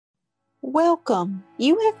Welcome.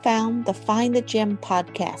 You have found the Find the Gem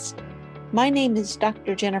podcast. My name is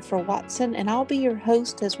Dr. Jennifer Watson, and I'll be your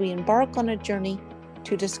host as we embark on a journey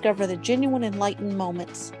to discover the genuine enlightened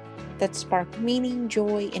moments that spark meaning,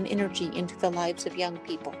 joy, and energy into the lives of young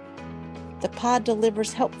people. The pod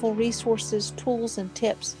delivers helpful resources, tools, and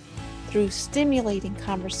tips through stimulating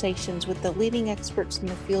conversations with the leading experts in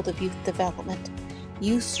the field of youth development,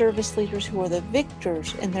 youth service leaders who are the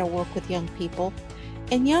victors in their work with young people,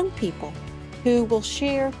 and young people who will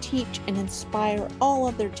share, teach, and inspire all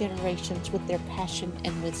other generations with their passion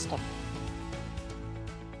and wisdom.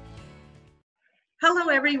 Hello,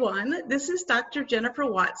 everyone. This is Dr. Jennifer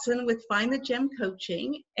Watson with Find the Gem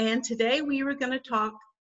Coaching, and today we are going to talk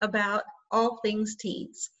about all things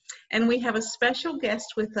teens. And we have a special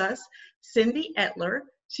guest with us, Cindy Etler.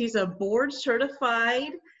 She's a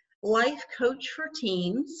board-certified life coach for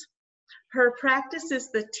teens. Her practice is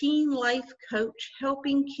the Teen Life Coach,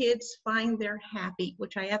 helping kids find their happy,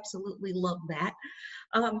 which I absolutely love that.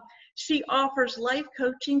 She offers life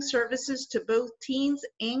coaching services to both teens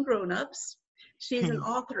and grown-ups. She's an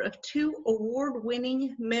author of 2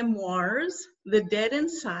 award-winning memoirs, The Dead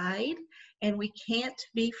Inside and We Can't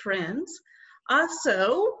Be Friends.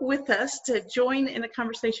 Also with us to join in a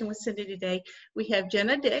conversation with Cindy today, we have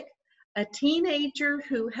Jenna Dick, a teenager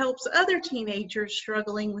who helps other teenagers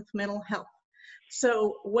struggling with mental health.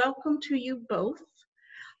 So welcome to you both.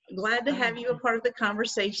 Glad to have you a part of the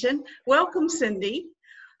conversation. Welcome, Cindy.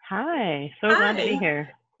 Hi, glad to be here.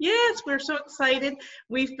 Yes, we're so excited.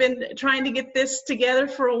 We've been trying to get this together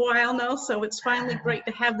for a while now, so it's finally great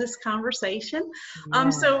to have this conversation.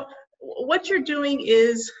 So what you're doing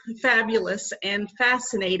is fabulous and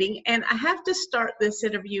fascinating, and I have to start this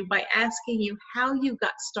interview by asking you how you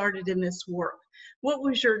got started in this work. What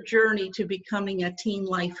was your journey to becoming a teen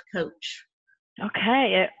life coach?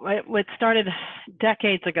 Okay, it started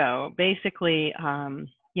decades ago. Basically,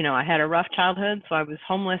 I had a rough childhood, so I was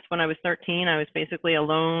homeless when I was 13. I was basically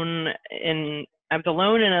alone in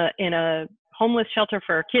a homeless shelter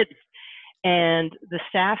for kids, and the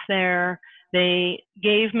staff there, they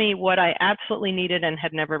gave me what I absolutely needed and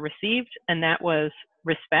had never received, and that was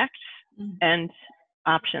respect and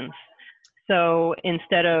options. So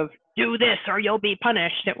instead of do this or you'll be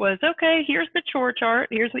punished, it was, okay, here's the chore chart.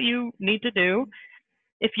 Here's what you need to do.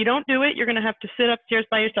 If you don't do it, you're going to have to sit upstairs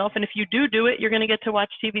by yourself. And if you do it, you're going to get to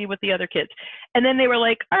watch TV with the other kids. And then they were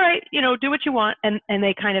like, all right, do what you want. And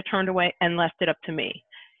they kind of turned away and left it up to me.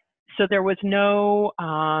 So there was no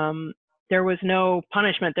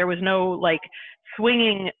punishment. There was no like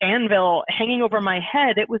swinging anvil hanging over my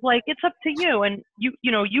head. It was like, it's up to you. And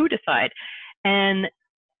you decide. And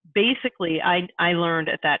basically I learned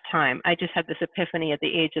at that time, I just had this epiphany at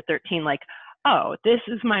the age of 13, like, oh, this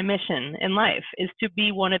is my mission in life, is to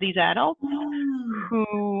be one of these adults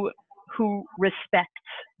who respects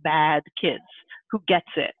bad kids, who gets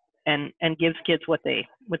it and gives kids what they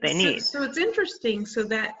need. So it's interesting, so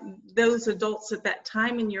that those adults at that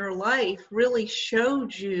time in your life really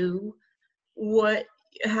showed you what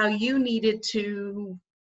you needed to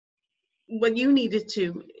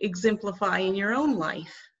exemplify in your own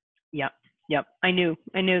life. Yep. I knew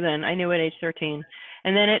then. I knew at age 13.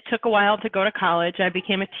 And then it took a while to go to college. I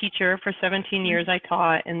became a teacher for 17 years. I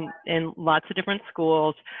taught in lots of different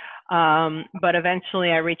schools. But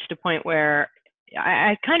eventually I reached a point where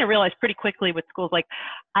I kind of realized pretty quickly with schools, like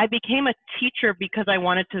I became a teacher because I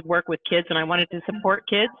wanted to work with kids and I wanted to support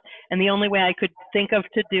kids. And the only way I could think of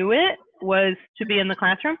to do it was to be in the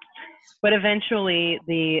classroom. But eventually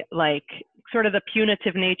the sort of the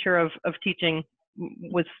punitive nature of teaching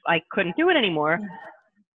was, I couldn't do it anymore.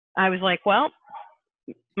 I was like, well,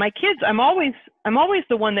 my kids, I'm always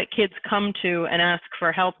the one that kids come to and ask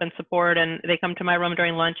for help and support, and they come to my room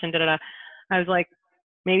during lunch and da-da-da. I was like,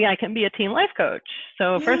 maybe I can be a teen life coach.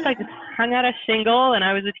 So first I just hung out a shingle and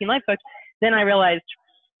I was a teen life coach. Then I realized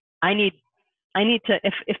I need to,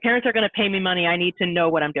 if parents are going to pay me money, I need to know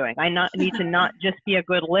what I'm doing. Need to not just be a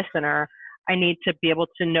good listener. I need to be able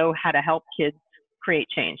to know how to help kids create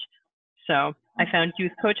change. So I found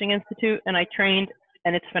Youth Coaching Institute and I trained,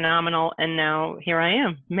 and it's phenomenal. And now here I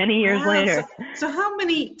am many years later. So how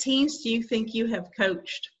many teens do you think you have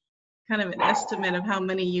coached? Kind of an estimate of how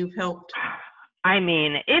many you've helped. I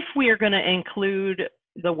mean, if we are going to include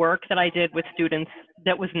the work that I did with students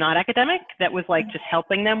that was not academic, that was like just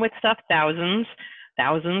helping them with stuff, thousands.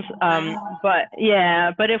 But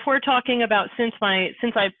if we're talking about since I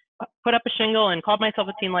put up a shingle and called myself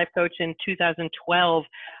a teen life coach in 2012,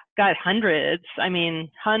 got hundreds and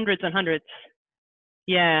hundreds.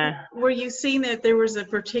 Yeah. Were you seeing that there was a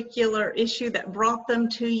particular issue that brought them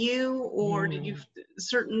to you, or did you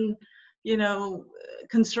certain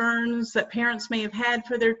concerns that parents may have had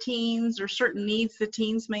for their teens or certain needs the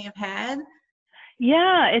teens may have had?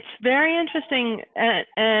 Yeah, it's very interesting.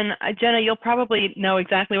 And Jenna, you'll probably know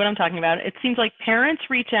exactly what I'm talking about. It seems like parents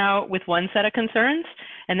reach out with one set of concerns,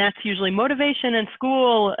 and that's usually motivation and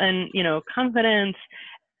school and, confidence.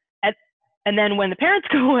 And then when the parents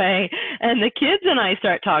go away and the kids and I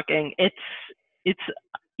start talking, it's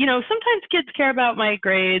sometimes kids care about my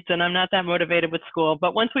grades and I'm not that motivated with school.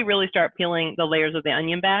 But once we really start peeling the layers of the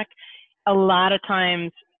onion back, a lot of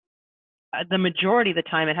times, the majority of the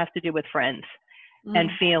time, it has to do with friends and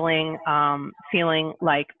feeling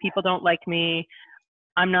like people don't like me,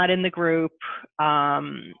 I'm not in the group,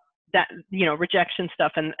 that, rejection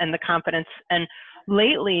stuff and the confidence. And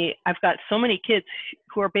lately, I've got so many kids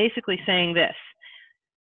who are basically saying this.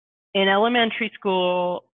 In elementary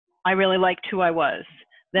school, I really liked who I was.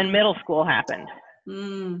 Then middle school happened.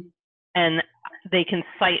 And they can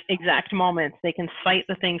cite exact moments. They can cite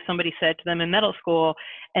the things somebody said to them in middle school,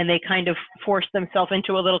 and they kind of force themselves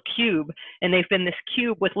into a little cube. And they've been this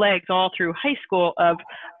cube with legs all through high school of,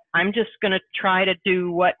 I'm just going to try to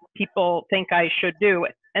do what people think I should do.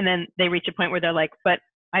 And then they reach a point where they're like, but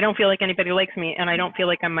I don't feel like anybody likes me, and I don't feel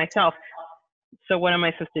like I'm myself. So what am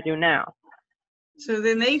I supposed to do now? So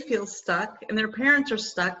then they feel stuck, and their parents are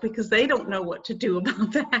stuck because they don't know what to do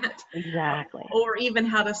about that. Exactly. Or even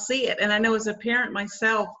how to see it. And I know as a parent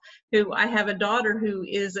myself, I have a daughter who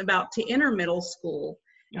is about to enter middle school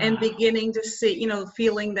and beginning to see,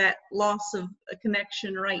 feeling that loss of a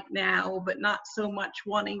connection right now, but not so much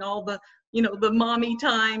wanting all the, the mommy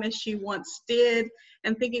time as she once did,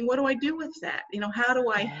 and thinking, what do I do with that? How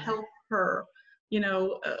do I help her?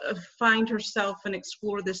 Find herself and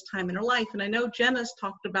explore this time in her life. And I know Jenna's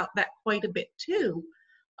talked about that quite a bit too,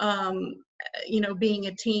 being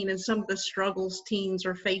a teen and some of the struggles teens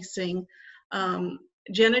are facing.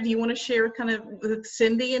 Jenna, do you want to share kind of with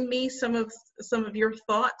Cindy and me some of your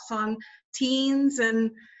thoughts on teens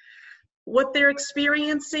and what they're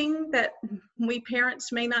experiencing that we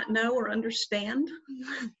parents may not know or understand?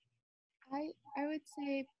 I would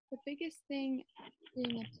say the biggest thing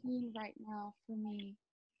being a teen right now for me,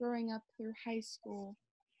 growing up through high school,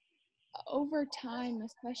 over time,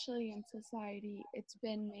 especially in society,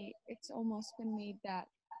 it's almost been made that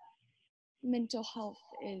mental health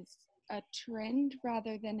is a trend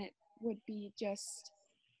rather than it would be just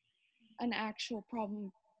an actual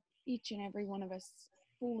problem each and every one of us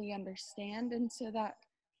fully understand. And so that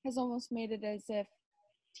has almost made it as if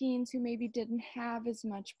teens who maybe didn't have as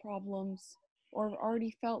much problems or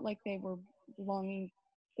already felt like they were belonging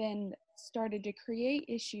then started to create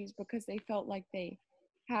issues because they felt like they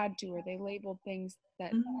had to, or they labeled things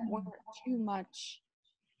that weren't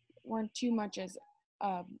too much as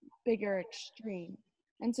a bigger extreme.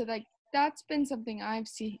 And so that's been something I've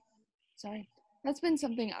seen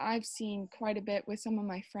quite a bit with some of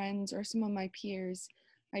my friends or some of my peers.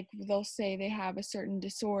 Like they'll say they have a certain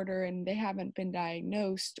disorder and they haven't been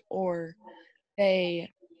diagnosed, or they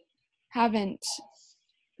haven't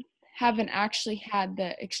actually had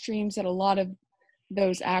the extremes that a lot of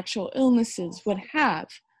those actual illnesses would have.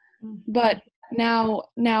 But now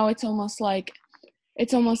it's almost like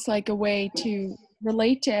a way to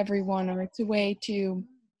relate to everyone, or it's a way to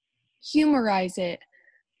humorize it.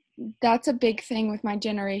 That's a big thing with my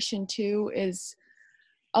generation too, is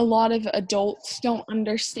a lot of adults don't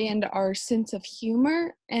understand our sense of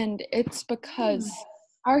humor, and it's because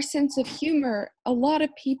our sense of humor, a lot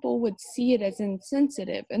of people would see it as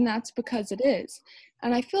insensitive, and that's because it is.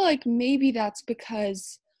 And I feel like maybe that's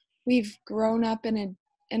because we've grown up in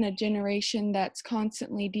a generation that's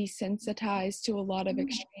constantly desensitized to a lot of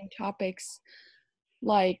extreme topics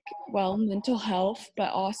like, well, mental health,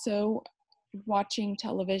 but also watching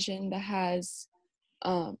television that has,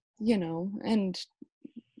 and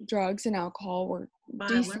drugs and alcohol were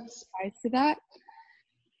desensitized to that.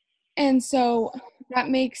 And so that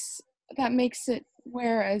makes it,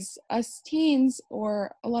 whereas us teens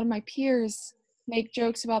or a lot of my peers make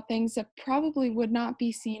jokes about things that probably would not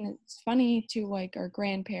be seen as funny to like our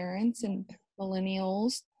grandparents and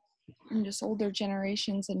millennials and just older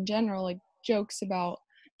generations in general, like jokes about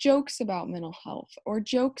mental health or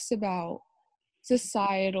jokes about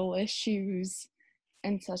societal issues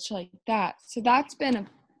and such like that. So that's been a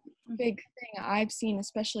big thing I've seen,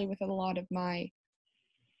 especially with a lot of my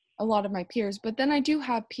peers. But then I do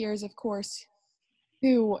have peers, of course,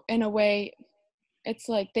 who in a way it's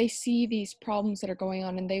like they see these problems that are going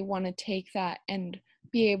on and they want to take that and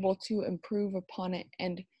be able to improve upon it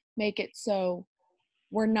and make it so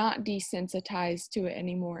we're not desensitized to it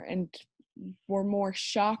anymore and we're more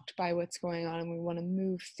shocked by what's going on and we want to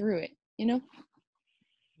move through it,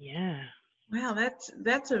 Yeah. Wow,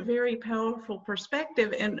 that's a very powerful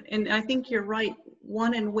perspective, and I think you're right.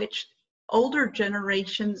 One in which older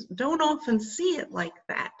generations don't often see it like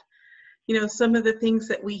that. Some of the things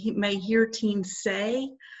that we may hear teens say,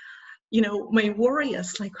 may worry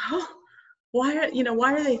us, like, oh, why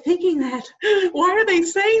are they thinking that? Why are they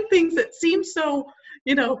saying things that seem so,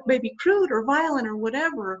 maybe crude or violent or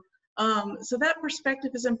whatever? So that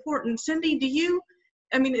perspective is important. Cindy,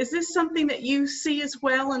 is this something that you see as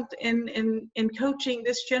well in coaching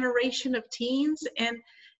this generation of teens? And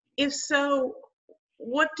if so,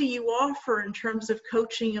 what do you offer in terms of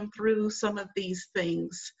coaching them through some of these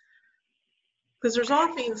things? Because there's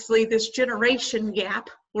obviously this generation gap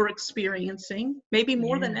we're experiencing, maybe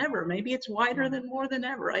more than ever. Maybe it's wider than more than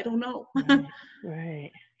ever. I don't know.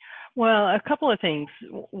 Right. Well, a couple of things.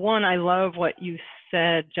 One, I love what you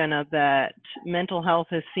said, Jenna, that mental health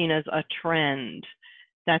is seen as a trend.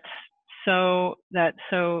 That's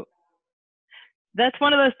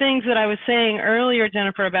one of those things that I was saying earlier,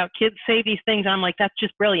 Jennifer, about kids say these things. I'm like, that's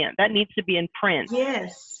just brilliant. That needs to be in print.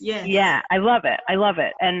 Yes. Yeah, I love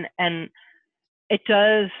it. And it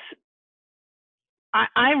does.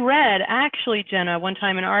 I read, actually, Jenna, one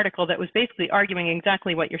time an article that was basically arguing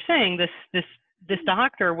exactly what you're saying. This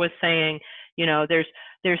doctor was saying,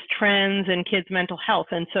 there's trends in kids' mental health,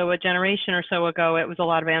 and so a generation or so ago it was a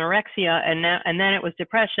lot of anorexia, and then it was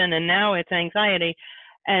depression, and now it's anxiety.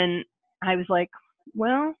 And I was like,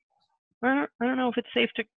 well, I don't know if it's safe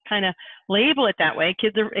to kind of label it that way.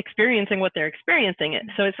 Kids are experiencing what they're experiencing.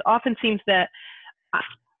 So it often seems that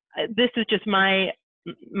this is just my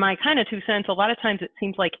kind of 2 cents. A lot of times it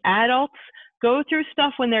seems like adults go through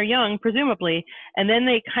stuff when they're young, presumably, and then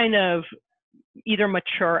they kind of either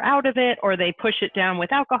mature out of it, or they push it down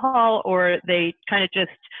with alcohol, or they kind of just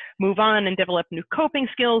move on and develop new coping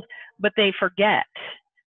skills, but they forget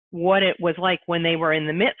what it was like when they were in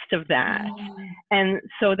the midst of that. And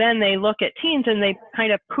so then they look at teens and they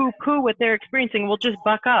kind of poo-poo what they're experiencing. Well, just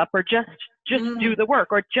buck up, or just do the work,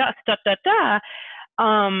 or just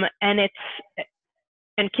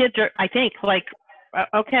and kids are, I think, like,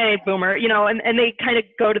 okay, boomer, and they kind of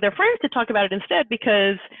go to their friends to talk about it instead,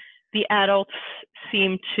 because the adults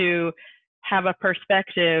seem to have a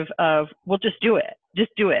perspective of, well, just do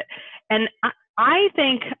it. And I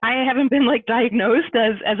think I haven't been diagnosed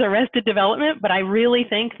as arrested development, but I really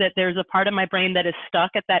think that there's a part of my brain that is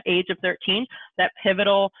stuck at that age of 13, that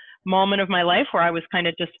pivotal moment of my life where I was kind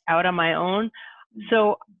of just out on my own.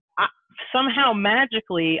 So somehow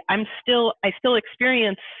magically, I still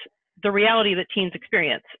experience the reality that teens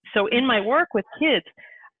experience. So in my work with kids,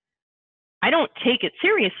 I don't take it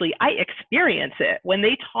seriously. I experience it. When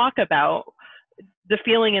they talk about the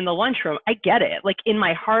feeling in the lunchroom, I get it, like in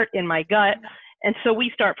my heart, in my gut. And so we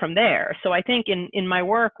start from there. So I think in my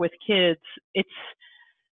work with kids,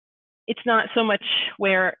 it's not so much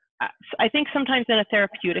where, I think sometimes in a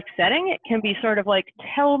therapeutic setting, it can be sort of like,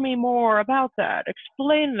 tell me more about that.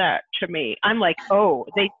 Explain that to me. I'm like, oh,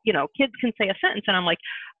 kids can say a sentence, and I'm like,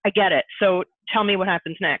 I get it. So tell me what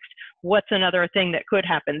happens next. What's another thing that could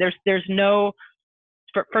happen? There's no,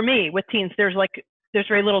 for me with teens, there's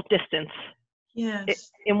very little distance.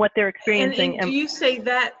 Yes. In what they're experiencing. And do you say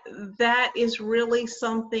that is really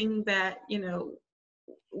something that,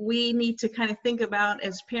 we need to kind of think about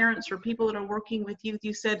as parents or people that are working with youth?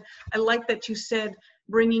 You said, I like that you said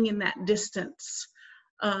bringing in that distance.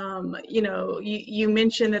 You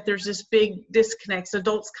mentioned that there's this big disconnect.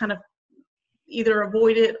 Adults kind of either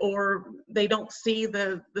avoid it, or they don't see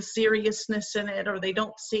the seriousness in it, or they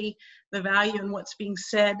don't see the value in what's being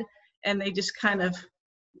said, and they just kind of,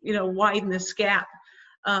 widen this gap.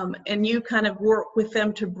 And you kind of work with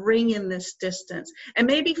them to bring in this distance. And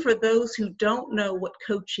maybe for those who don't know what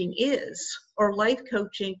coaching is, or life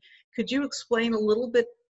coaching, could you explain a little bit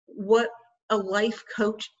what a life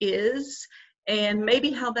coach is, and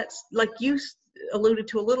maybe how that's, like you alluded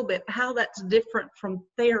to a little bit, how that's different from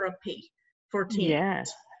therapy for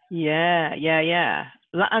teens? Yeah.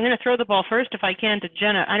 I'm going to throw the ball first, if I can, to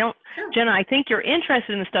Jenna. Jenna, I think you're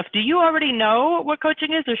interested in this stuff. Do you already know what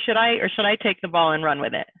coaching is, or should I take the ball and run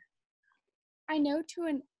with it? I know to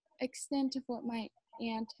an extent of what my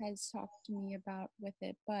aunt has talked to me about with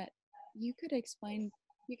it, but you could explain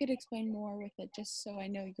more with it, just so I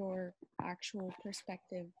know your actual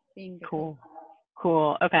perspective being the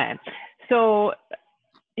Cool. Okay. So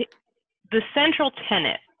the central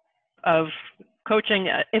tenet of coaching,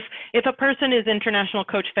 if a person is International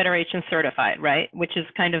Coach Federation certified, right, which is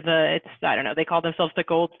kind of they call themselves the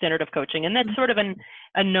gold standard of coaching, and that's sort of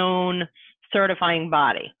a known certifying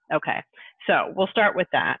body. Okay, so we'll start with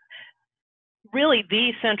that. Really,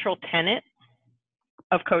 the central tenet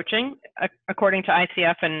of coaching, according to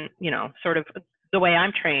ICF and, sort of the way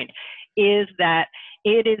I'm trained, is that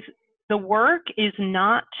the work is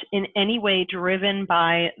not in any way driven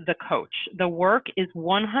by the coach. The work is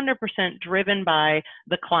 100% driven by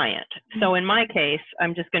the client. So in my case,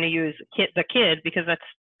 I'm just going to use the kid because that's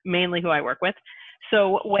mainly who I work with.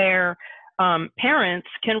 So where parents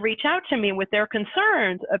can reach out to me with their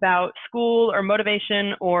concerns about school or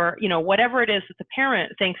motivation or, whatever it is that the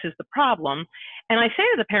parent thinks is the problem. And I say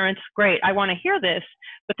to the parents, great, I want to hear this.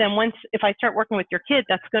 But then if I start working with your kid,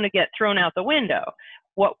 that's going to get thrown out the window.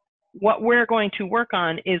 What we're going to work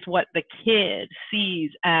on is what the kid sees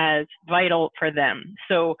as vital for them.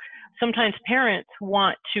 So sometimes parents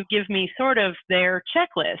want to give me sort of their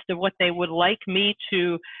checklist of what they would like me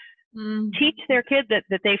to teach their kid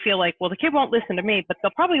that they feel like, well, the kid won't listen to me, but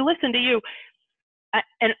they'll probably listen to you.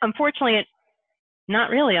 And unfortunately, not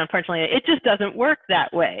really, unfortunately, it just doesn't work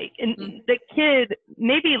that way. And the kid,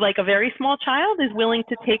 maybe like a very small child, is willing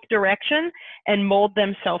to take direction and mold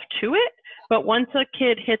themselves to it. But once a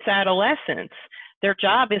kid hits adolescence, their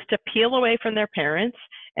job is to peel away from their parents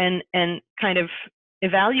and kind of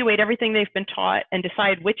evaluate everything they've been taught and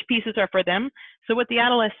decide which pieces are for them. So what the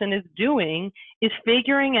adolescent is doing is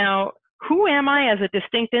figuring out, who am I as a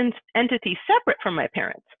distinct entity separate from my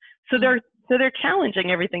parents? So they're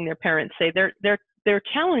challenging everything their parents say. They're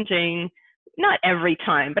challenging, not every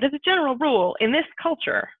time, but as a general rule in this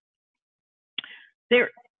culture, they're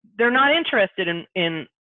not interested in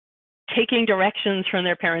taking directions from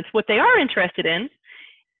their parents. What they are interested in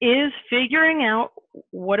is figuring out,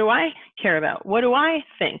 what do I care about? What do I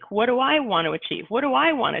think? What do I want to achieve? What do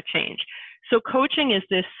I want to change? So coaching is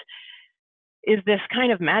this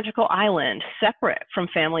kind of magical island, separate from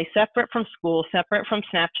family, separate from school, separate from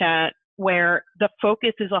Snapchat, where the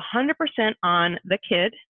focus is 100% on the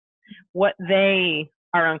kid, what they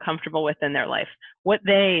are uncomfortable with in their life, what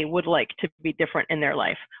they would like to be different in their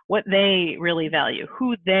life, what they really value,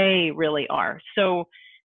 who they really are. So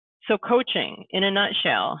coaching, in a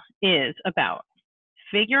nutshell, is about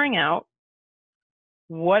figuring out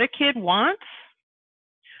what a kid wants,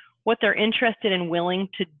 what they're interested and willing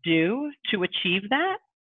to do to achieve that,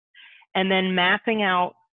 and then mapping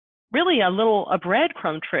out really a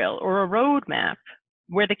breadcrumb trail or a roadmap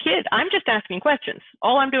where the kid, I'm just asking questions.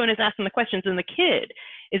 All I'm doing is asking the questions, and the kid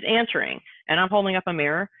is answering. And I'm holding up a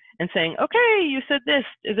mirror and saying, okay, you said this.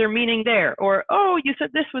 Is there meaning there? Or, oh, you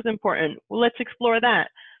said this was important. Well, let's explore that.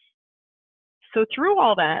 So through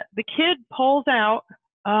all that, the kid pulls out,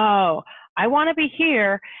 oh, I want to be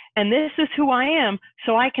here, and this is who I am,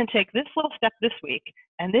 so I can take this little step this week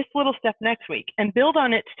and this little step next week and build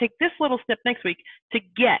on it to take this little step next week to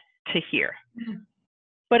get to here.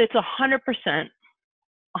 But it's 100%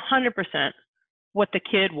 what the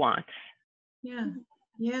kid wants.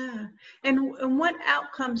 Yeah. And what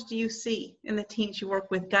outcomes do you see in the teens you work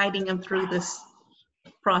with, guiding them through this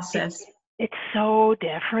process? It's so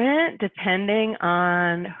different depending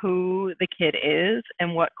on who the kid is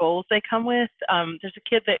and what goals they come with. There's a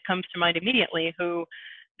kid that comes to mind immediately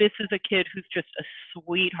this is a kid who's just a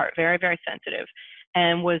sweetheart, very, very sensitive,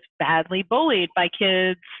 and was badly bullied by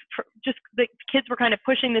kids. The kids were kind of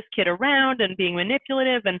pushing this kid around and being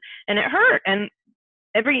manipulative, and it hurt. And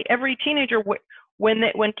every teenager,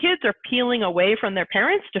 when kids are peeling away from their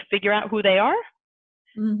parents to figure out who they are,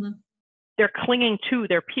 they're clinging to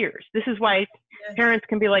their peers. This is why parents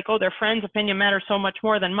can be like, oh, their friend's opinion matters so much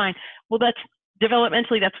more than mine. Well, that's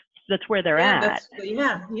developmentally, that's where they're at.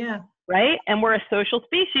 Right? And we're a social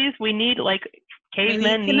species. We need, like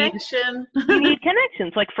cavemen need connection. We need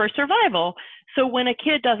connections, like for survival. So when a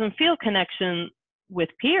kid doesn't feel connection with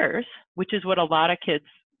peers, which is what a lot of kids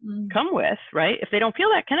come with, right? If they don't feel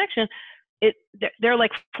that connection, they're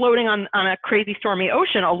like floating on a crazy stormy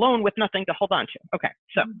ocean alone with nothing to hold on to. Okay,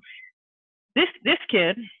 so this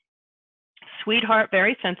kid, sweetheart,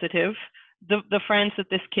 very sensitive. The friends that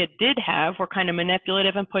this kid did have were kind of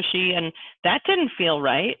manipulative and pushy, and that didn't feel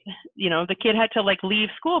right. The kid had to leave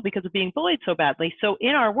school because of being bullied so badly. So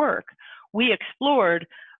in our work, we explored,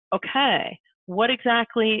 okay, what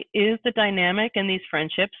exactly is the dynamic in these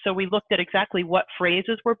friendships? So we looked at exactly what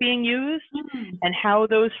phrases were being used and how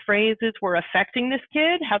those phrases were affecting this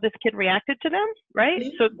kid, how this kid reacted to them, right?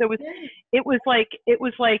 So it was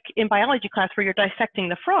like in biology class where you're dissecting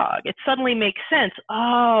the frog. It suddenly makes sense.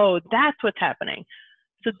 Oh, that's what's happening.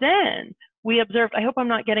 So then we observed, I hope I'm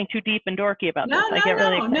not getting too deep and dorky about this. I get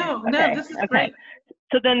really excited. No, this is great.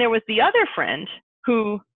 So then there was the other friend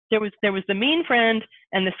who, there was the mean friend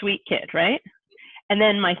and the sweet kid, right? And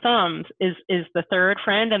then my thumbs is the third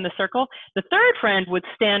friend in the circle. The third friend would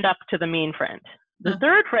stand up to the mean friend. The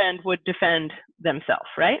third friend would defend themselves,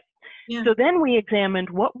 right? Yeah. So then we examined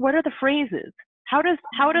what are the phrases? How does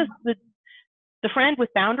the friend with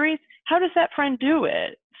boundaries, how does that friend do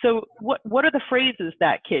it? So what are the phrases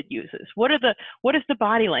that kid uses? What is the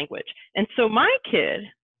body language? And so my kid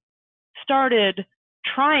started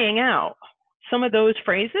trying out some of those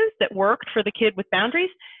phrases that worked for the kid with boundaries,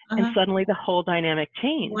 and suddenly the whole dynamic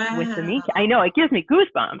changed with the me. I know, it gives me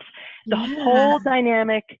goosebumps. The whole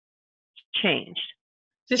dynamic changed.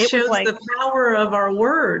 Just shows the power of our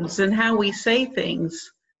words and how we say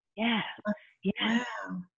things. Yeah. Wow.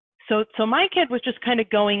 So my kid was just kind of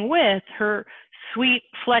going with her sweet,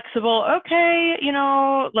 flexible, okay,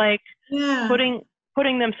 like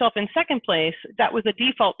putting themselves in second place. That was a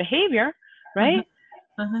default behavior, right?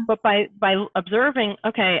 But by observing,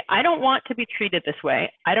 okay, I don't want to be treated this way.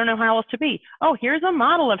 I don't know how else to be. Oh, here's a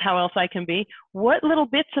model of how else I can be. What little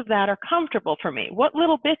bits of that are comfortable for me? What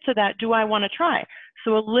little bits of that do I want to try?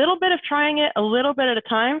 So a little bit of trying it, a little bit at a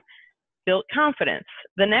time, built confidence.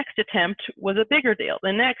 The next attempt was a bigger deal.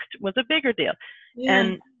 The next was a bigger deal.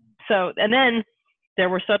 And then there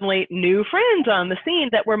were suddenly new friends on the scene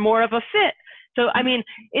that were more of a fit. So, I mean,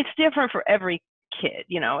 it's different for every kid,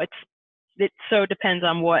 it so depends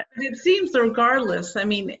on what. It seems regardless, I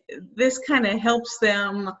mean, this kind of helps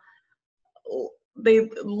them. They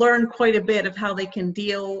learn quite a bit of how they can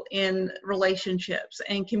deal in relationships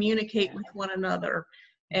and communicate with one another.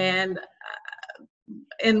 And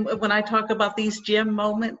when I talk about these gym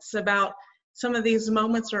moments, about some of these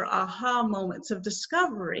moments are aha moments of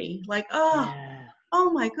discovery, like, oh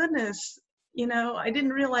my goodness, I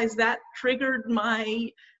didn't realize that triggered my,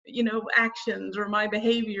 actions or my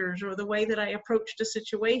behaviors or the way that I approached a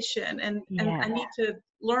situation. And I need to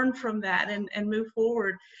learn from that and move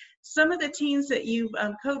forward. Some of the teens that you've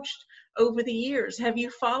coached over the years, have you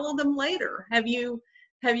followed them later? Have you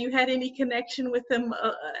had any connection with them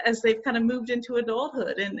as they've kind of moved into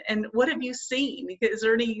adulthood? And what have you seen? Is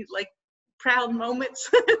there any like proud moments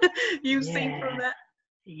you've seen from that?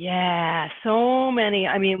 Yeah, so many.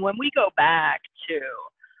 I mean, when we go back to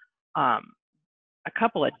a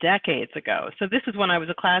couple of decades ago, so this is when I was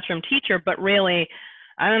a classroom teacher, but really,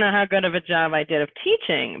 I don't know how good of a job I did of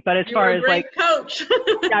teaching, but as far as like coach.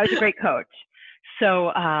 I was a great coach.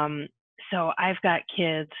 So so I've got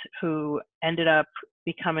kids who ended up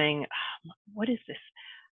becoming, what is this?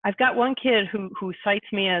 I've got one kid who cites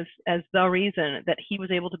me as the reason that he was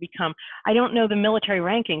able to become, I don't know the military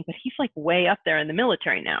ranking, but he's like way up there in the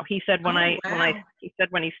military now. He said he said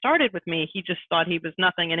when he started with me, he just thought he was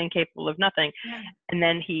nothing and incapable of nothing. And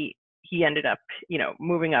then he ended up,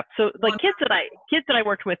 moving up. So like kids that I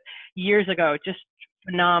worked with years ago, just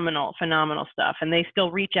phenomenal stuff. And they still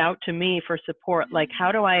reach out to me for support. Like,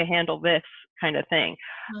 how do I handle this kind of thing?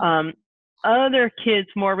 Other kids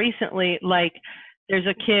more recently, like there's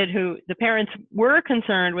a kid who the parents were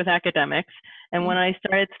concerned with academics. And when I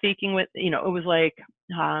started speaking with, it was like,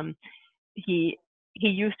 he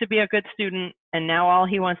used to be a good student and now all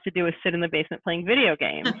he wants to do is sit in the basement playing video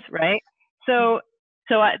games. Right. So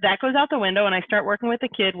that goes out the window and I start working with the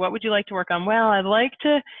kid. What would you like to work on? Well, I'd like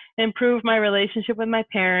to improve my relationship with my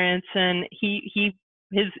parents. And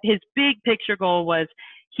his big picture goal was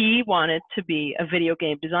he wanted to be a video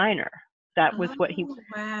game designer. That was what he.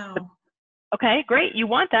 Wow. Okay, great. You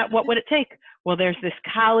want that. What would it take? Well, there's this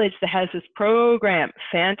college that has this program.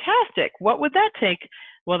 Fantastic. What would that take?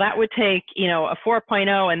 Well, that would take, a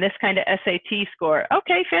 4.0 and this kind of SAT score.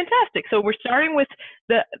 Okay, fantastic. So we're starting with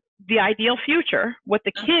the ideal future, what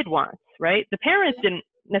the kid wants, right? The parents didn't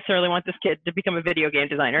necessarily want this kid to become a video game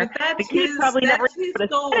designer. The kid probably never would have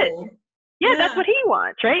said it. Yeah, that's what he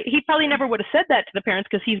wants, right? He probably never would have said that to the parents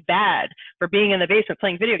because he's bad for being in the basement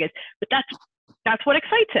playing video games. But that's what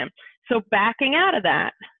excites him. So backing out of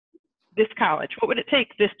that, this college, what would it take?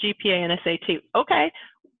 This GPA and SAT. Okay,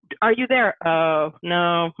 are you there? Oh,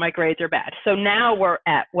 no, my grades are bad. So now we're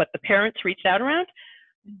at what the parents reached out around.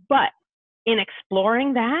 But in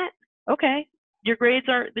exploring that, okay, your grades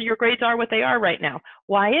are what they are right now.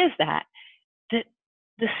 Why is that?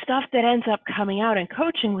 The stuff that ends up coming out in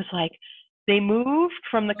coaching was like, they moved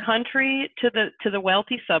from the country to the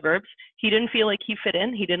wealthy suburbs. He didn't feel like he fit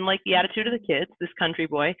in. He didn't like the attitude of the kids, this country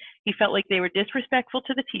boy. He felt like they were disrespectful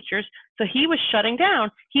to the teachers. So he was shutting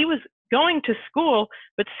down. He was going to school,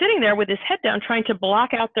 but sitting there with his head down, trying to block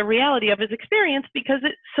out the reality of his experience because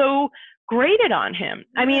it so grated on him.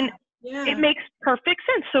 I mean, it makes perfect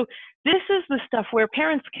sense. So this is the stuff where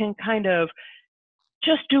parents can kind of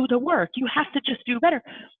just do the work. You have to just do better.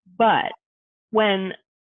 But when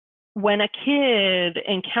a kid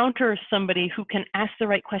encounters somebody who can ask the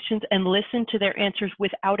right questions and listen to their answers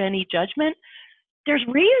without any judgment, there's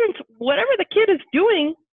reasons, whatever the kid is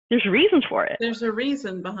doing There's reasons for it. There's a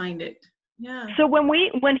reason behind it. Yeah. So when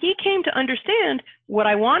he came to understand what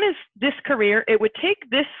I want is this career, it would take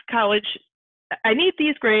this college, I need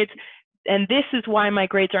these grades, and this is why my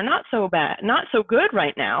grades are not so bad, not so good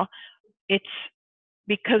right now. It's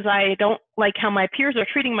because I don't like how my peers are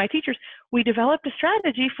treating my teachers. We developed a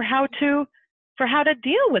strategy for how to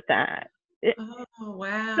deal with that. Oh,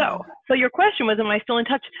 wow. So your question was, am I still in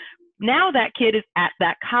touch? Now that kid is at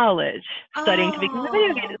that college studying to become a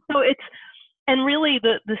video game. So and really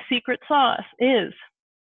the secret sauce is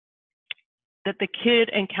that the kid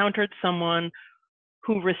encountered someone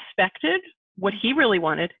who respected what he really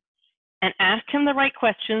wanted and asked him the right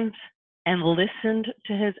questions and listened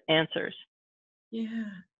to his answers. Yeah.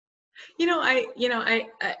 I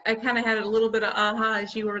kind of had a little bit of aha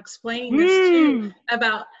as you were explaining this too,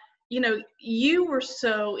 about, you were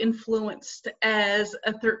so influenced as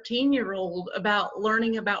a 13-year-old about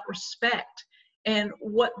learning about respect and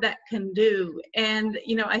what that can do. And,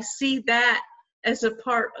 I see that as a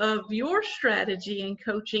part of your strategy in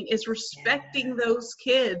coaching is respecting those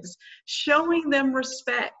kids, showing them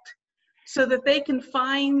respect so that they can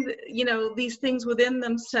find, these things within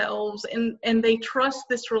themselves and they trust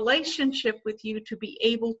this relationship with you to be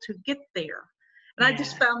able to get there. And I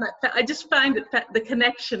just find the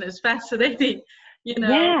connection is fascinating,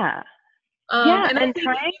 Yeah. And I think,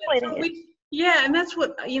 triangulating and that's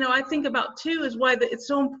what, I think about too, is why it's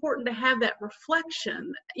so important to have that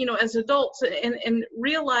reflection, as adults and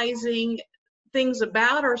realizing things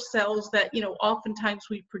about ourselves that, oftentimes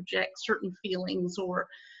we project certain feelings or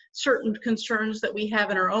certain concerns that we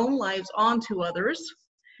have in our own lives onto others.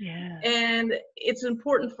 Yeah. And it's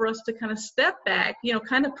important for us to kind of step back,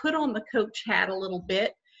 kind of put on the coach hat a little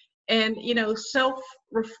bit and,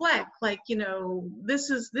 self-reflect, like, this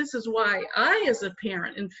is why I, as a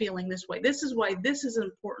parent, am feeling this way. This is why this is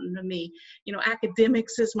important to me.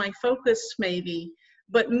 Academics is my focus maybe,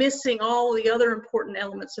 but missing all the other important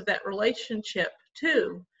elements of that relationship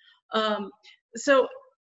too. So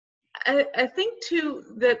I think too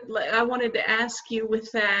that I wanted to ask you with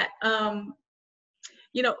that,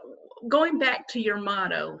 going back to your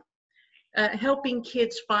motto, helping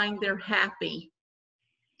kids find their happy.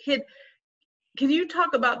 Can you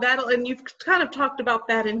talk about that? And you've kind of talked about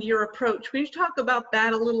that in your approach. Can you talk about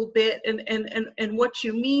that a little bit and what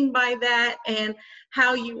you mean by that and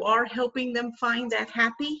how you are helping them find that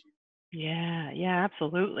happy? Yeah,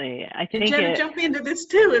 absolutely. I think Jenna, jump into this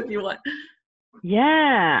too if you want.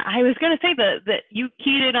 Yeah, I was going to say that you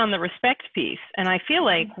keyed it on the respect piece. And I feel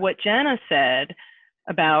like what Jenna said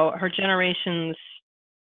about her generation's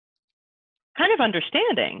kind of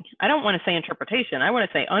understanding, I don't want to say interpretation, I want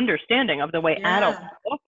to say understanding of the way adults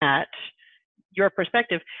look at your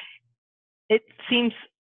perspective. It seems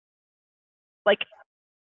like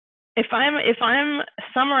if I'm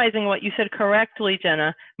summarizing what you said correctly,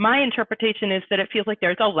 Jenna, my interpretation is that it feels like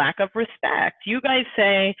there's a lack of respect. You guys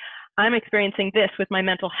say, I'm experiencing this with my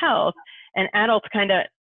mental health, and adults kind of,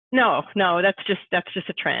 no, that's just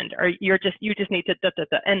a trend, or you just need to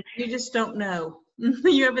and you just don't know.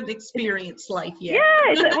 You haven't experienced life yet.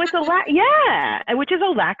 Yeah, it's a lack. Yeah, which is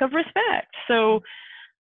a lack of respect. So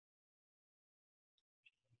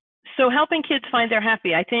helping kids find their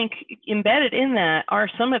happy, I think embedded in that are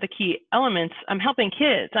some of the key elements. I'm helping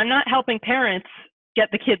kids. I'm not helping parents get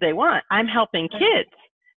the kid they want. I'm helping kids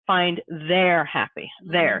find their happy,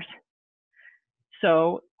 theirs.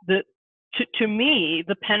 So to me,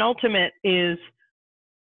 the penultimate is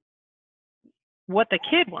what the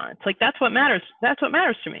kid wants. Like that's what matters. That's what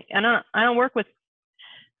matters to me. And I don't work with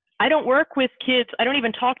kids. I don't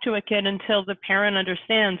even talk to a kid until the parent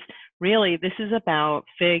understands, really, this is about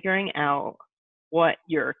figuring out what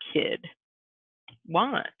your kid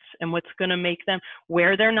wants and what's going to make them,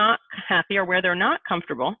 where they're not happy or where they're not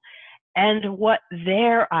comfortable, and what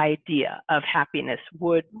their idea of happiness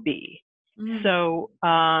would be. So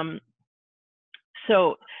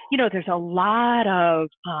there's a lot of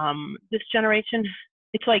this generation.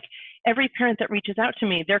 It's like every parent that reaches out to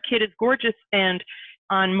me, their kid is gorgeous and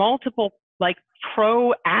on multiple like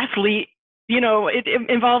pro athlete,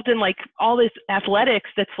 involved in like all this athletics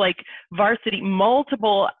that's like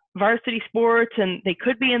multiple varsity sports, and they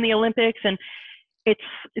could be in the Olympics. And it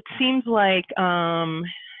seems like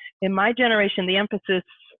in my generation, the emphasis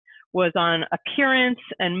was on appearance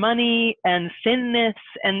and money and thinness.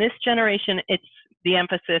 And this generation, it's the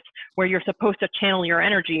emphasis where you're supposed to channel your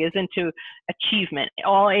energy is into achievement,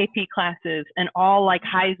 all AP classes and all like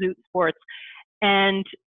high zoot sports. And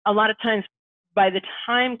a lot of times by the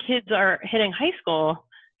time kids are hitting high school,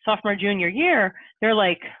 sophomore, junior year, they're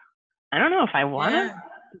like, I don't know if I want to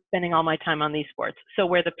spending all my time on these sports. So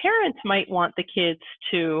where the parents might want the kids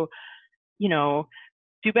to, you know,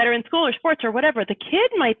 do better in school or sports or whatever, the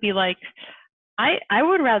kid might be like, I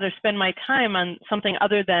would rather spend my time on something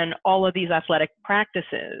other than all of these athletic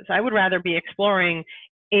practices. I would rather be exploring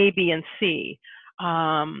A, B, and C.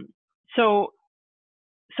 So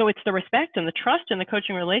it's the respect and the trust in the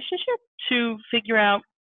coaching relationship to figure out,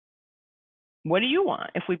 what do you want?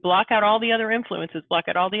 If we block out all the other influences, block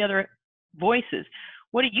out all the other voices,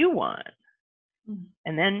 what do you want?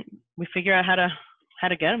 And then we figure out how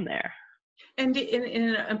to get them there. And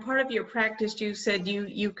in part of your practice, you said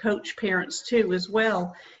you coach parents too as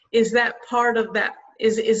well. Is that part of that,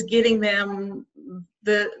 is getting them,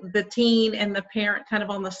 the teen and the parent, kind of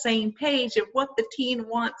on the same page of what the teen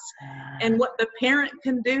wants and what the parent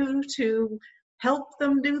can do to help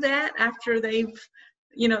them do that after they've,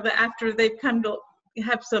 after they've come to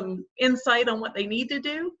have some insight on what they need to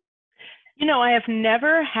do? I have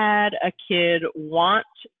never had a kid want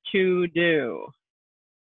to do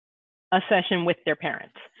a session with their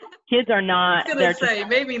parents. Kids are not. I was going to say,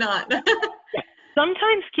 maybe not.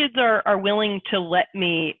 Sometimes kids are willing to let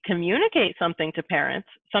me communicate something to parents.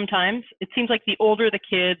 Sometimes it seems like the older the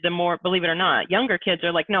kid, the more, believe it or not, younger kids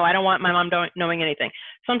are like, no, I don't want my mom knowing anything.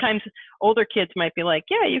 Sometimes older kids might be like,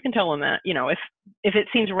 yeah, you can tell them that. If it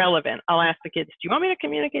seems relevant, I'll ask the kids, do you want me to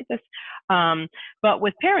communicate this? But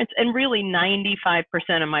with parents, and really 95%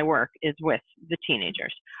 of my work is with the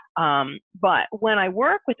teenagers. But when I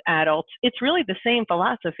work with adults, it's really the same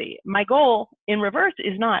philosophy. My goal in reverse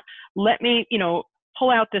is not, let me, pull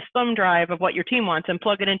out this thumb drive of what your teen wants and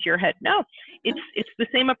plug it into your head. No, it's the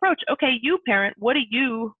same approach. Okay, you parent, what do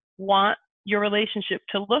you want your relationship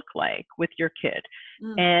to look like with your kid?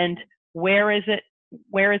 And where is it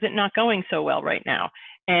not going so well right now?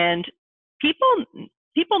 And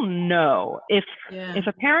people know if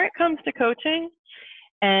a parent comes to coaching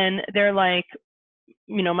and they're like,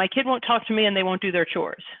 my kid won't talk to me and they won't do their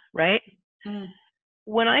chores, right?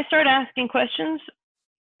 When I start asking questions,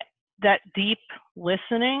 that deep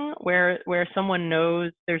listening where someone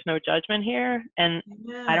knows there's no judgment here and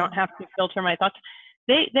I don't have to filter my thoughts,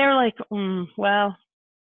 they're like, well,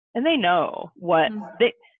 and they know what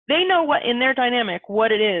they know what in their dynamic,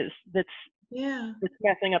 what it is that's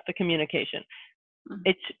messing up the communication.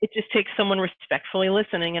 It just takes someone respectfully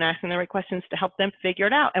listening and asking the right questions to help them figure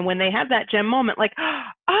it out. And when they have that gem moment, like,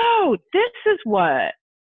 oh, this is what.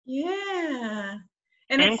 Yeah.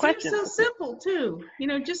 And it seems so simple too.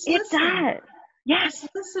 Just listen. It does. Yes.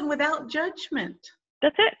 Just listen without judgment.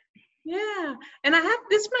 That's it. Yeah. And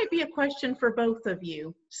this might be a question for both of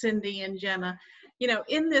you, Cindy and Jenna.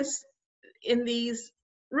 In these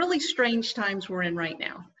really strange times we're in right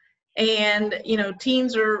now. And,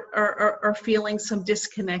 teens are feeling some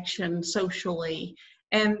disconnection socially,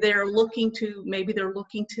 and they're looking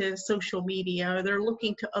to social media, or they're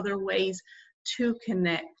looking to other ways to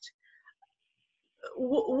connect.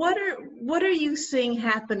 What are you seeing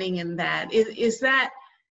happening in that? Is that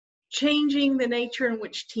changing the nature in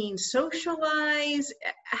which teens socialize?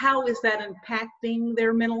 How is that impacting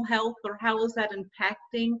their mental health, or how is that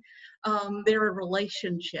impacting their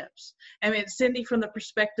relationships? I mean, Cindy from the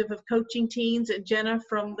perspective of coaching teens, and Jenna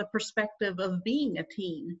from the perspective of being a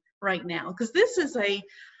teen right now, because this is a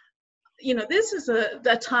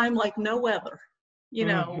time like no other.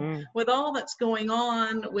 With all that's going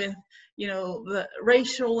on with, the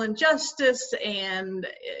racial injustice and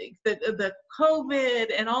the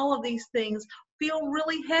COVID and all of these things feel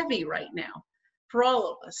really heavy right now for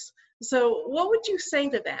all of us. So what would you say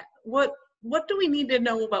to that? What do we need to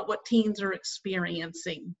know about what teens are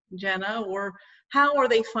experiencing, Jenna? Or how are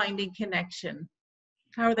they finding connection?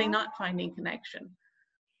 How are they not finding connection?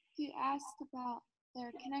 You asked about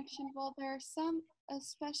their connection. Well, there are some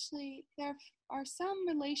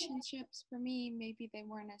relationships for me, maybe they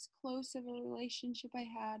weren't as close of a relationship I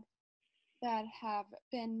had, that have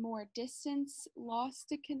been more distance,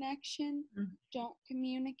 lost a connection, don't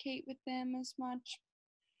communicate with them as much.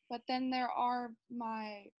 But then there are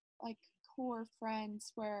my core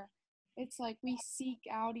friends where it's like we seek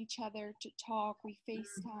out each other to talk, we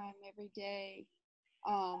FaceTime every day.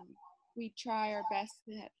 We try our best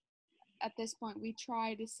at this point, we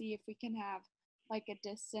try to see if we can have a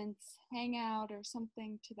distance hangout or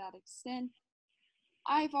something to that extent.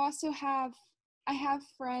 I have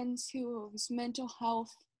friends whose mental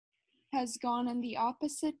health has gone in the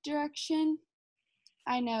opposite direction.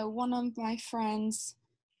 I know one of my friends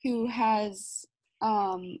who has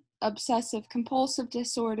obsessive compulsive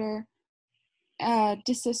disorder,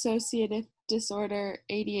 dissociative disorder,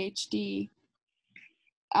 ADHD,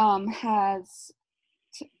 has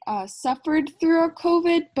suffered through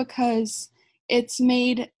COVID because it's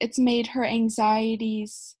made her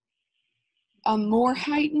anxieties more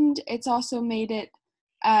heightened. It's also made it,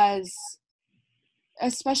 as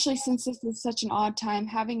especially since this is such an odd time,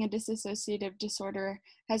 having a dissociative disorder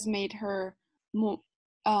has made her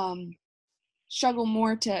struggle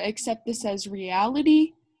more to accept this as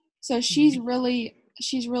reality. So she's really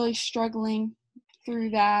struggling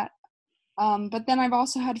through that. But then I've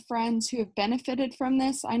also had friends who have benefited from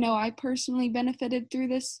this. I know I personally benefited through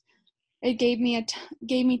this. It gave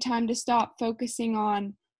me time to stop focusing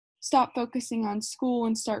on school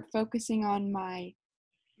and start focusing on my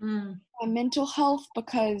mental health,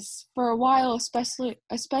 because for a while,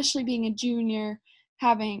 especially being a junior,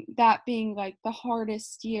 having that being like the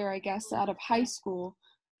hardest year, I guess, out of high school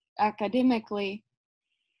academically,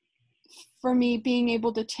 for me, being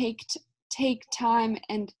able to take time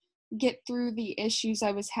and get through the issues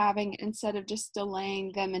I was having instead of just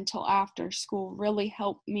delaying them until after school really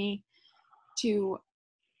helped me to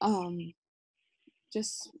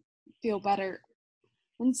just feel better.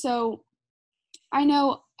 And so I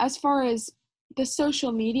know, as far as the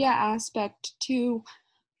social media aspect too,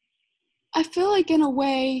 I feel like in a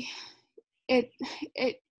way it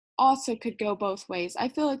also could go both ways. I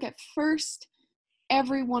feel like at first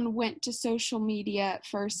everyone went to social media at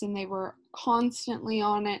first and they were constantly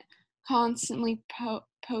on it, constantly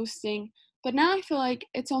posting. But now I feel like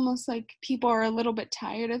it's almost like people are a little bit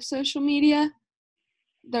tired of social media.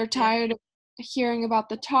 They're tired of hearing about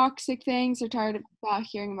the toxic things. They're tired about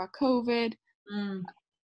hearing about COVID.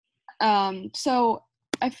 So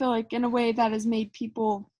I feel like in a way that has made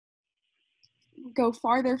people go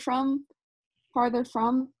farther from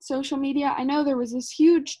social media. I know there was this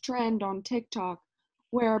huge trend on TikTok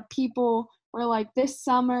where people were like, this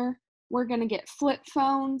summer we're going to get flip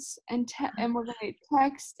phones and we're going to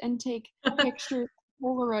text and take pictures,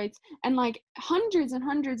 Polaroids, and like hundreds and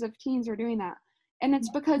hundreds of teens are doing that. And it's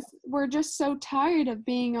because we're just so tired of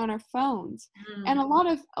being on our phones. And a lot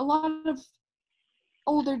of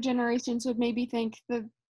older generations would maybe think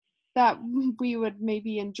that we would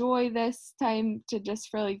maybe enjoy this time to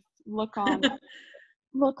just really look on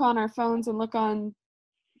our phones and look on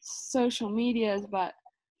social medias, but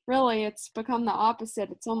really it's become the opposite.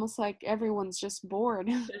 It's almost like everyone's just bored.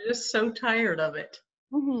 They're just so tired of it.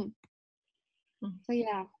 So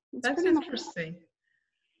yeah, that's interesting.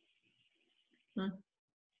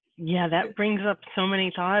 Yeah, that brings up so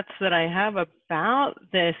many thoughts that I have about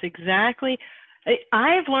this. Exactly.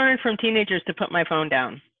 I've learned from teenagers to put my phone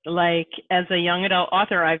down. Like, as a young adult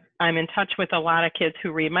author, I'm in touch with a lot of kids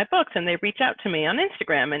who read my books, and they reach out to me on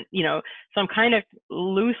Instagram, and so I'm kind of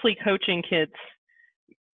loosely coaching kids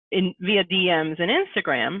via DMs and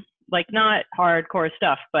Instagram, like not hardcore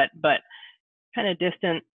stuff, but kind of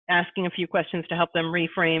distant, asking a few questions to help them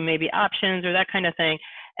reframe maybe options or that kind of thing.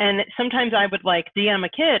 And sometimes I would like DM a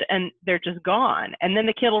kid and they're just gone, and then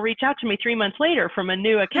the kid will reach out to me 3 months later from a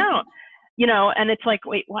new account. And it's like,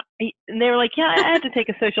 wait, what? And they were like, yeah, I had to take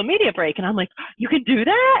a social media break. And I'm like, you can do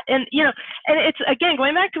that? And, and it's, again,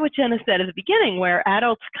 going back to what Jenna said at the beginning, where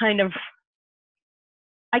adults kind of,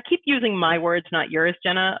 I keep using my words, not yours,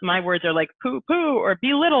 Jenna. My words are like poo-poo or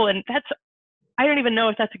belittle. And I don't even know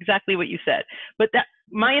if that's exactly what you said. But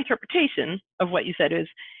my interpretation of what you said is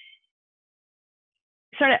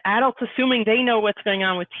sort of adults assuming they know what's going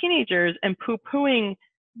on with teenagers and poo-pooing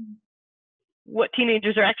what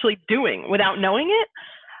teenagers are actually doing without knowing it.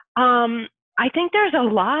 I think there's a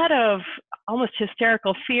lot of almost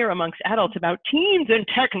hysterical fear amongst adults about teens and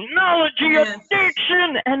technology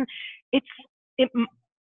addiction. And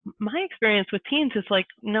my experience with teens is like,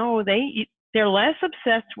 no, they're less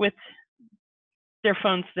obsessed with their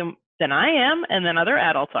phones than I am and than other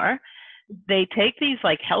adults are. They take these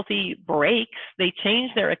like healthy breaks. They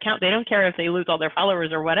change their account. They don't care if they lose all their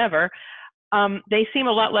followers or whatever. They seem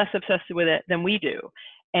a lot less obsessed with it than we do.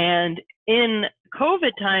 And in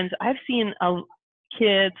COVID times, I've seen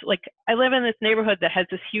kids, like I live in this neighborhood that has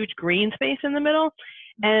this huge green space in the middle.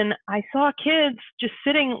 And I saw kids just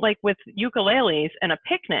sitting like with ukuleles and a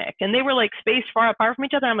picnic, and they were like spaced far apart from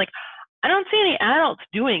each other. I'm like, I don't see any adults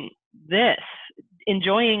doing this,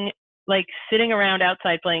 enjoying like sitting around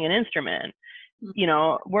outside playing an instrument.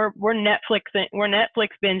 We're Netflix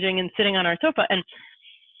binging and sitting on our sofa. And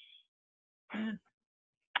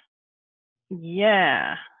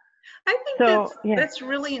yeah, I think that's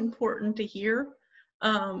really important to hear.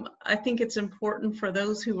 I think it's important for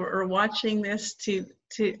those who are watching this to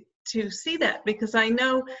see that, because I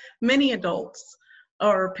know many adults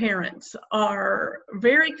or parents are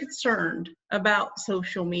very concerned about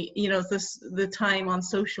social media, the time on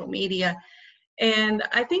social media. And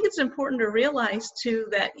I think it's important to realize too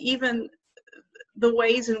that even the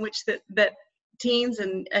ways in which that teens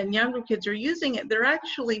and younger kids are using it, they're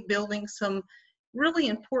actually building some really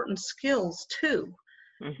important skills too.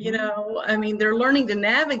 You know, I mean, they're learning to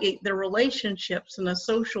navigate their relationships in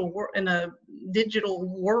a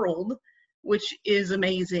digital world, which is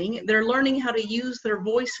amazing. They're learning how to use their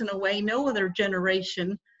voice in a way no other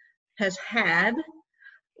generation has had,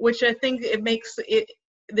 which I think it makes it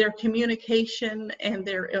their communication and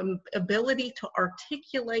their ability to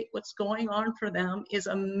articulate what's going on for them is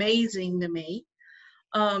amazing to me.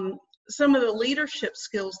 Some of the leadership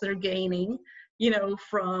skills they're gaining, you know,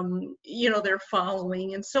 from, you know, their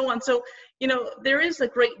following and so on. So, you know, there is a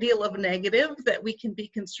great deal of negative that we can be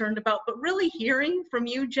concerned about, but really hearing from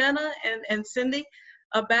you, Jenna and Cindy,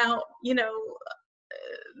 about, you know,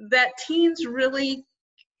 that teens really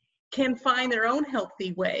can find their own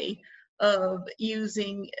healthy way of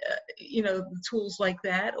using, you know, tools like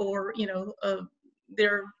that, or, you know,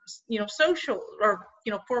 their, you know, social, or,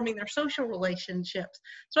 you know, forming their social relationships.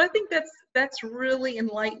 So I think that's really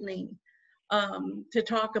enlightening to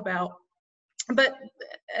talk about. But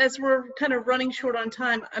as we're kind of running short on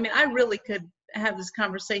time, I mean, I really could have this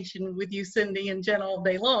conversation with you, Cindy and Jen, all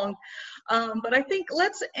day long. But I think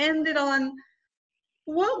let's end it on,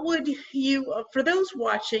 what would you, for those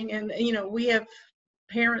watching, and, you know, we have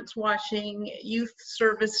parents watching, youth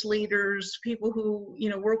service leaders, people who, you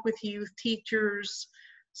know, work with youth, teachers,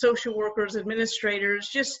 social workers, administrators,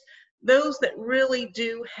 just those that really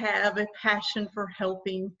do have a passion for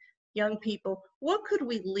helping young people, what could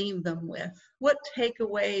we leave them with? What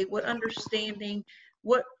takeaway, what understanding,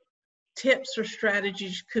 what tips or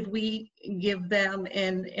strategies could we give them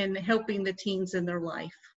in helping the teens in their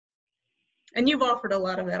life? And you've offered a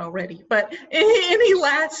lot of that already, but any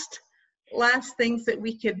last things that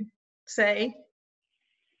we could say?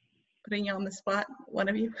 Putting you on the spot, one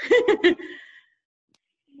of you.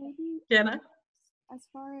 Maybe Jenna? as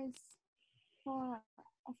far as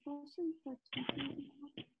especially for teachers,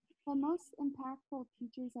 the most impactful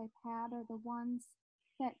teachers I've had are the ones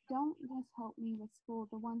that don't just help me with school,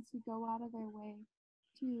 the ones who go out of their way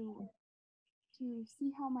to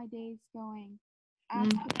see how my day's going,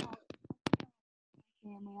 ask about my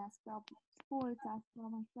family, ask about sports, ask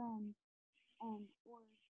about my friends, and or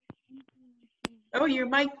Oh, your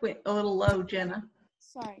mic went a little low, Jenna.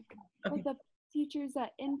 sorry, Okay. but the teachers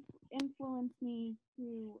that influence me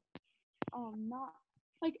to not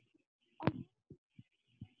like.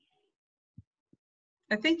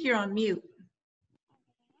 I think you're on mute.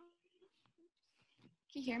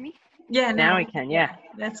 Can you hear me? Yeah, Now we can, yeah.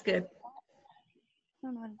 That's good. I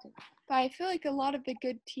don't know what to do. But I feel like a lot of the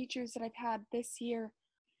good teachers that I've had this year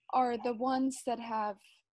are the ones that have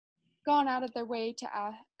gone out of their way to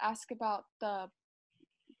ask about the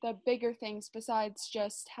bigger things besides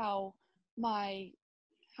just how my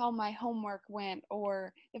homework went,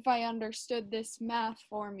 or if I understood this math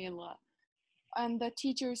formula. And the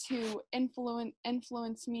teachers who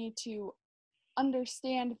influence me to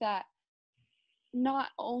understand that not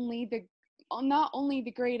only the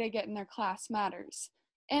grade I get in their class matters.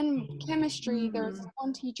 In chemistry, there was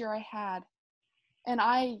one teacher I had, and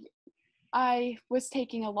I was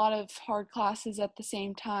taking a lot of hard classes at the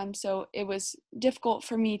same time, so it was difficult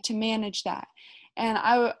for me to manage that. And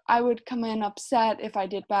I would come in upset if I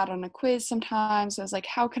did bad on a quiz sometimes. I was like,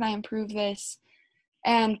 how can I improve this?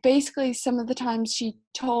 And basically some of the times she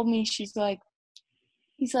told me, he's like,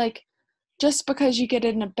 just because you get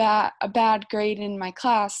in a bad grade in my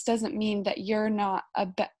class doesn't mean that you're not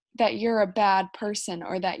that you're a bad person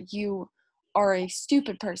or that you are a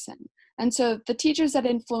stupid person. And so the teachers that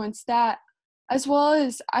influence that, as well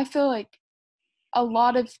as I feel like a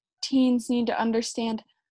lot of teens need to understand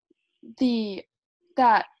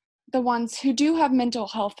that the ones who do have mental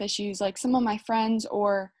health issues, like some of my friends,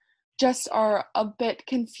 or just are a bit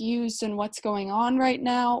confused in what's going on right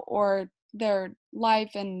now, or their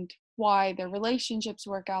life and why their relationships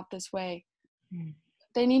work out this way.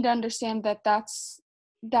 They need to understand that that's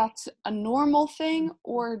a normal thing,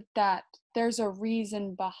 or that there's a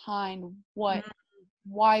reason behind why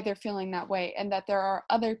they're feeling that way, and that there are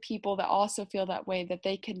other people that also feel that way that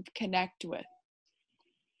they can connect with.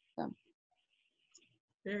 So.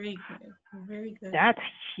 Very good. Very good. That's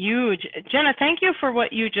huge. Jenna, thank you for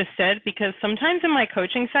what you just said, because sometimes in my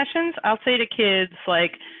coaching sessions, I'll say to kids,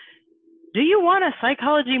 like, do you want a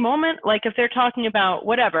psychology moment? Like if they're talking about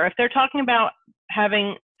whatever, if they're talking about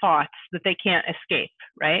having thoughts that they can't escape,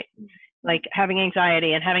 right? Like having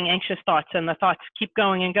anxiety and having anxious thoughts, and the thoughts keep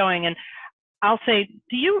going and going. And I'll say,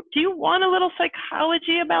 do you want a little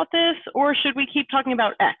psychology about this, or should we keep talking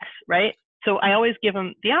about X, right? So I always give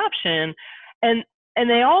them the option, and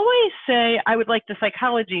they always say, I would like to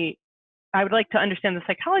understand the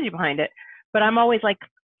psychology behind it. But I'm always like,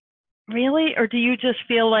 really? Or do you just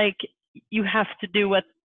feel like you have to do what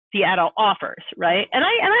the adult offers, right? And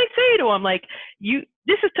I say to them, like, either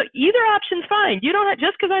option's fine. You don't have,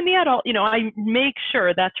 just because I'm the adult, I make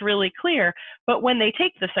sure that's really clear. But when they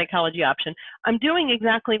take the psychology option, I'm doing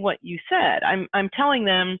exactly what you said. I'm telling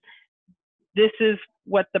them, this is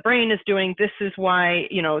what the brain is doing. This is why,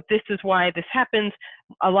 this happens.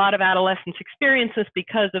 A lot of adolescents experience this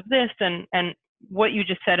because of this. And what you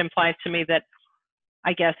just said implies to me that,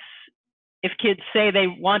 I guess, if kids say they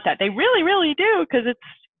want that, they really, really do, because it's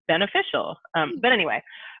beneficial. But anyway,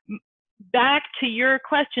 back to your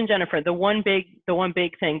question, Jennifer, the one big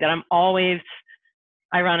thing that I'm always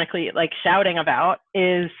ironically like shouting about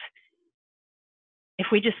is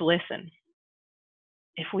if we just listen.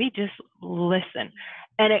 If we just listen,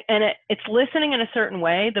 and it's listening in a certain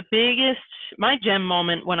way. My gem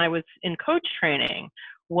moment when I was in coach training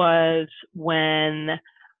was when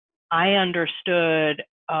I understood,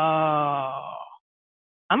 oh,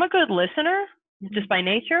 I'm a good listener just by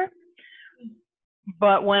nature.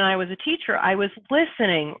 But when I was a teacher, I was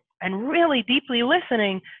listening and really deeply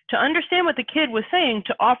listening to understand what the kid was saying,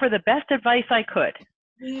 to offer the best advice I could.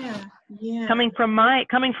 Yeah. Coming from my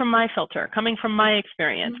filter, coming from my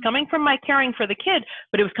experience, coming from my caring for the kid,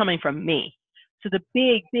 but it was coming from me. So the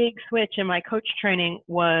big switch in my coach training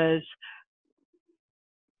was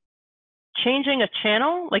changing a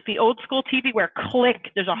channel, like the old school TV where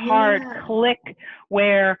there's a hard click,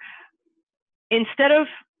 where instead of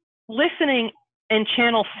listening in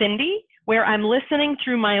channel Cindy, where I'm listening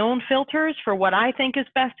through my own filters for what I think is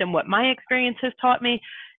best and what my experience has taught me,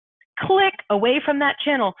 click away from that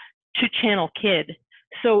channel to channel kid.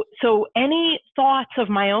 So any thoughts of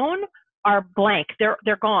my own are blank. They're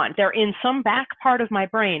gone. They're in some back part of my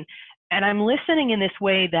brain. And I'm listening in this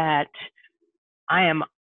way that I am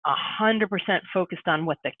 100% focused on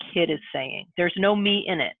what the kid is saying. There's no me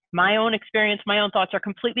in it. My own experience, my own thoughts are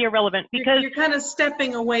completely irrelevant, because you're kind of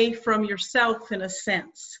stepping away from yourself in a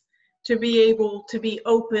sense to be able to be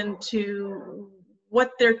open to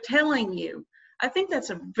what they're telling you. I think that's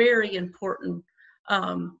a very important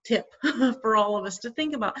tip for all of us to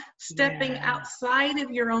think about, stepping outside of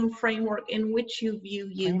your own framework in which you view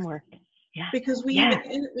youth. Because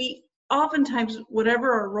we oftentimes,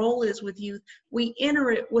 whatever our role is with youth, we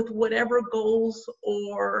enter it with whatever goals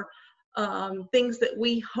or things that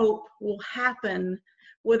we hope will happen,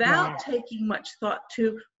 without taking much thought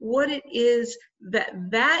to what it is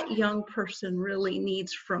that young person really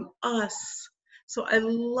needs from us. So I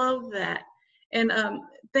love that. And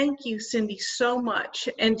thank you, Cindy, so much.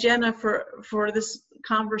 And Jenna, for this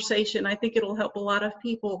conversation. I think it'll help a lot of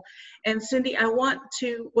people. And Cindy, I'm going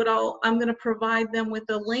to provide them with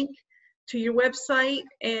a link to your website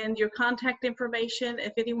and your contact information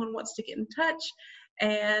if anyone wants to get in touch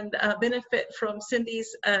and benefit from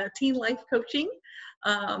Cindy's teen life coaching.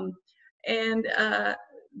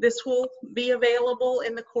 This will be available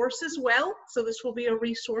in the course as well. So this will be a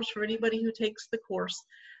resource for anybody who takes the course.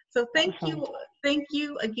 So thank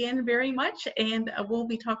you again very much, and we'll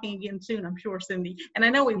be talking again soon, I'm sure, Cindy. And I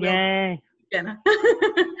know we will. Yay. Jenna.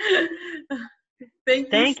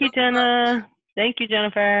 Thank you, Jenna. Thank you,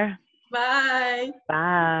 Jennifer. Bye.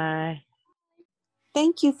 Bye.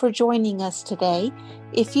 Thank you for joining us today.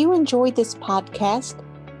 If you enjoyed this podcast,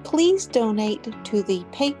 please donate to the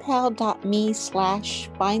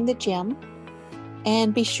paypal.me/findthegem,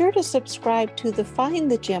 and be sure to subscribe to the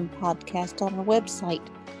Find the Gem podcast on our website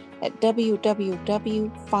at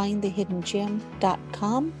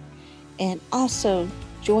www.findthehidden-gem.com, and also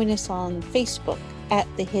join us on Facebook at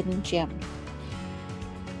The Hidden Gem.